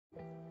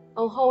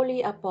O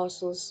holy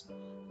apostles,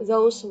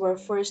 those who were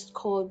first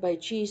called by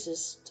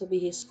Jesus to be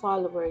his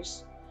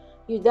followers,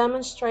 you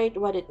demonstrate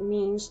what it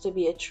means to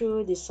be a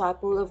true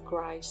disciple of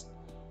Christ.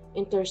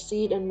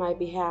 Intercede on my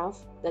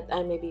behalf that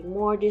I may be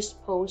more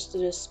disposed to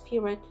the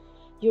Spirit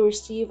you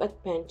receive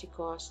at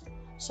Pentecost,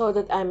 so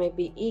that I may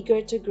be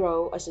eager to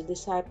grow as a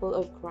disciple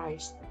of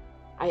Christ.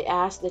 I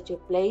ask that you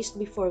place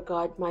before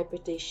God my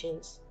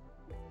petitions.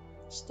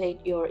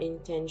 State your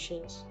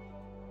intentions.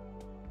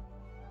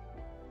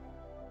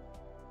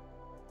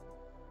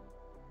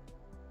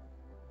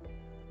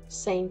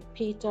 Saint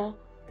Peter,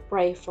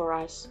 pray for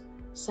us.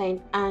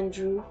 Saint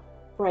Andrew,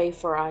 pray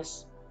for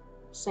us.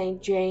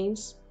 Saint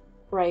James,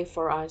 pray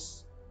for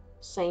us.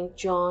 Saint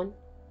John,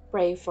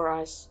 pray for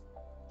us.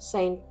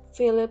 Saint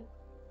Philip,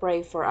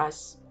 pray for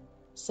us.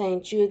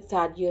 Saint Jude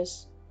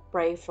Thaddaeus,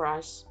 pray for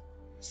us.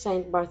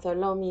 Saint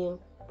Bartholomew,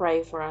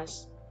 pray for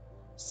us.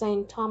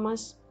 Saint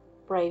Thomas,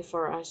 pray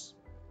for us.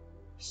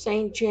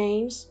 Saint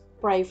James,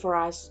 pray for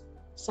us.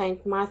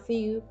 Saint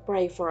Matthew,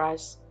 pray for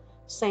us.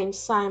 Saint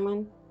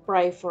Simon,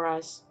 pray for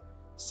us.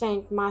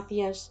 Saint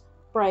Matthias,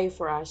 pray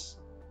for us.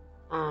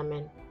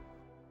 Amen.